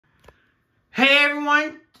Hey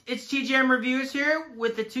everyone, it's TGM Reviews here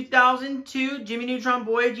with the 2002 Jimmy Neutron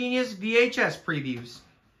Boy of Genius VHS previews.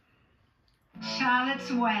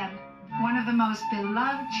 Charlotte's Web, one of the most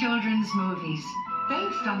beloved children's movies,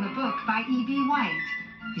 based on the book by E.B. White,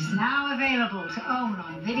 is now available to own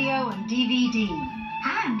on video and DVD.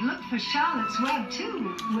 And look for Charlotte's Web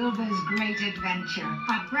 2, Wilbur's Great Adventure,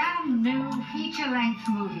 a brand new feature-length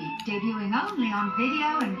movie debuting only on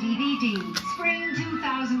video and DVD, spring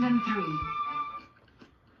 2003.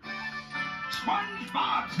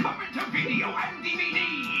 SpongeBob's coming to video and DVD.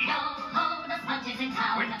 Yo ho, the sponge is in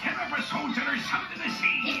town. With 10 episodes that are something to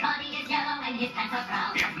see. His body is yellow and his pants are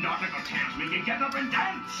brown. If Nautical tells me you get up and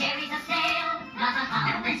dance. Sherry's a snail, not a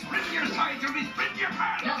You'll hound. be splitting your sides, you'll be splitting your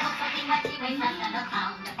pants. You'll go soaking wet, he weighs less than a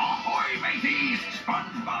pound. Ahoy, mateys!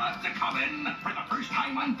 SpongeBob's a-comin' for the first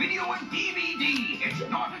time on video and DVD. It's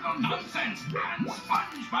nautical nonsense and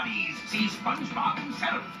Sponge Buddies. See SpongeBob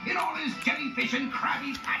himself in all his jellyfish and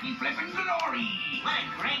Krabby Patty flippin' glory. What a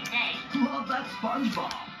great day. Love that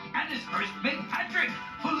SpongeBob. And his first big Patrick,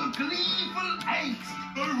 full of gleeful angst.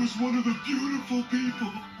 I was one of the beautiful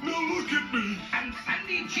people. Now look at me. And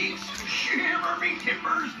sandy cheeks, shiver me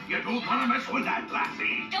timbers. You don't want to mess with that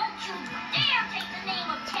lassie. Don't you dare take the name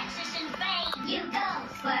of Texas in vain. You go,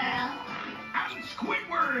 squirrel. And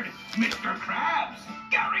Squidward, Mr. Krabs,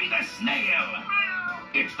 Gary the Snail.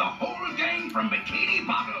 It's the whole gang from Bikini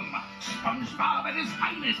Bottom. SpongeBob at his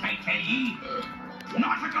finest, I tell ye.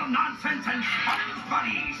 Nautical nonsense and Sponge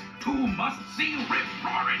Buddies. Two must-see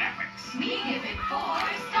rip-roaring epics. We give it 4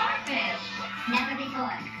 starfish. Never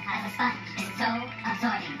before has a sponge been so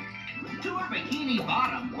absorbing. To a Bikini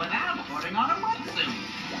Bottom without putting on a wetsuit.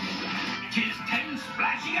 'Tis 10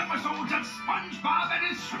 splashy episodes of SpongeBob at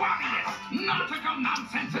his swabbiest. Nautical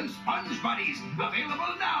nonsense and Sponge Buddies.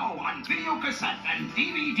 Available now on video cassette and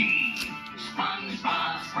DVD.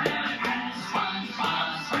 SpongeBob SquarePants.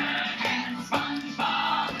 SpongeBob SquarePants.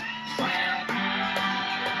 SpongeBob SquarePants.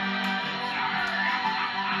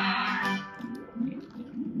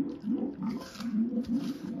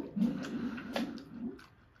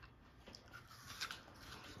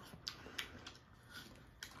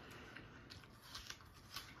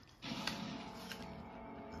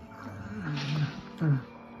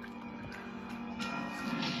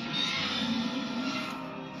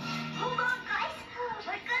 Hold on, guys. I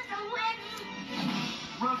got the wedding.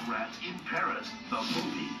 Rugrats in Paris, the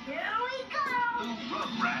movie. Here we The go.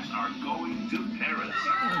 Rugrats are going to Paris.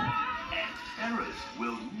 And Paris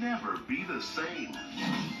will never be the same.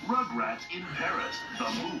 Rugrats in Paris, the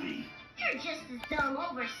movie. You're just as dumb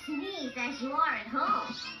over sneeze as you are at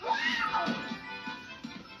home. Wow.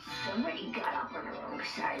 Somebody got up on the wrong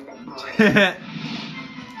side of the brain.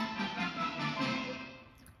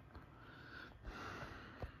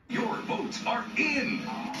 Your votes are in.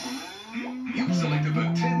 You selected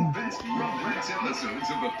the 10 best Rugrats episodes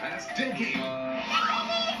of the past decade.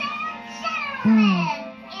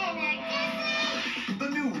 The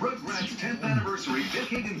new Rugrats 10th Anniversary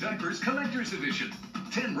Decade in Diapers Collector's Edition.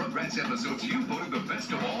 10 Rugrats episodes you voted the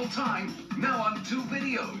best of all time, now on 2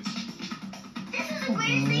 videos. This is the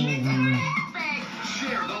greatest thing that's ever happened.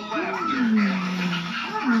 Share the laughter,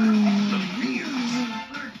 the fears,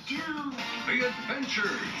 We're doomed. the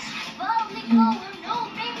adventures, Bob, Nicole, no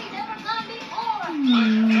baby never gone before.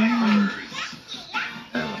 the diapers.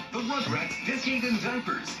 The Rugrats Decade in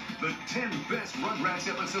Diapers. The 10 best Rugrats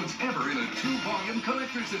episodes ever in a 2-volume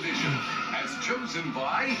collector's edition. As chosen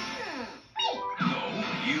by... No,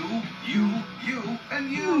 you, and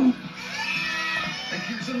you. And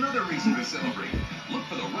here's another reason to celebrate. Look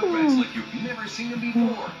for the Rugrats like you've never seen them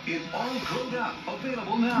before. In all grown up,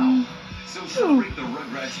 available now. So celebrate the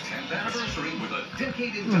Rugrats 10th anniversary with a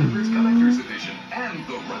Decade in Diapers Collector's Edition. And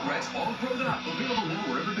the Rugrats All Grown Up, available now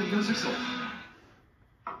wherever good music sold.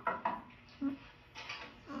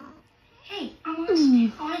 Hey, I want to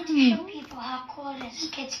show people how cool it is.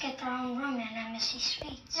 Kids get their own room in Embassy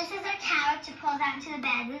Suites. This is our tower to pull down to the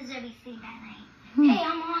bed. This is where we sleep at night. Hey,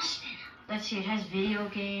 I'm Austin. Let's see, it has video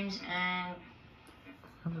games and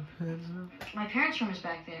my parents' room is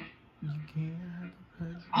back there.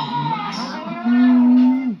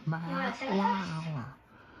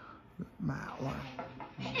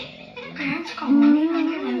 Parents call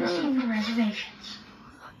 1-800-Embassy for reservations.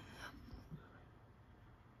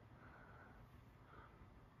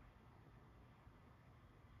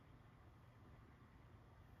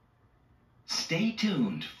 Stay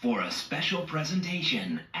tuned for a special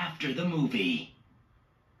presentation after the movie.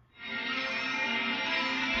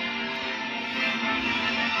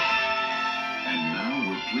 And now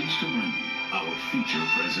we're pleased to bring you our feature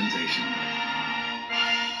presentation.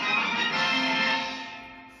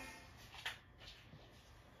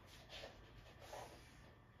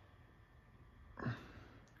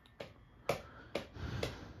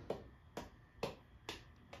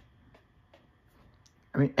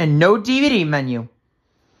 And no DVD menu.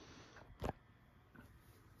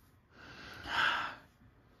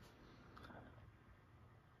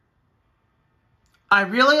 I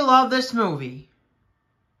really love this movie.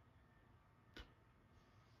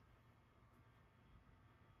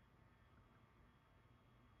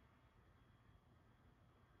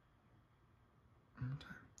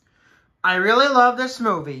 I really love this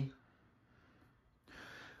movie.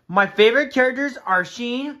 My favorite characters are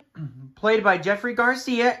Sheen, played by Jeffrey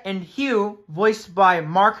Garcia, and Hugh, voiced by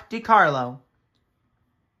Mark DiCarlo.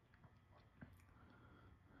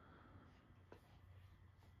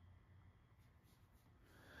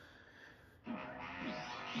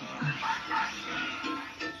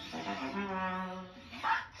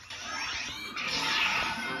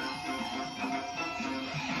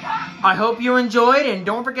 I hope you enjoyed, and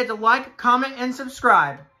don't forget to like, comment, and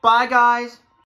subscribe. Bye, guys.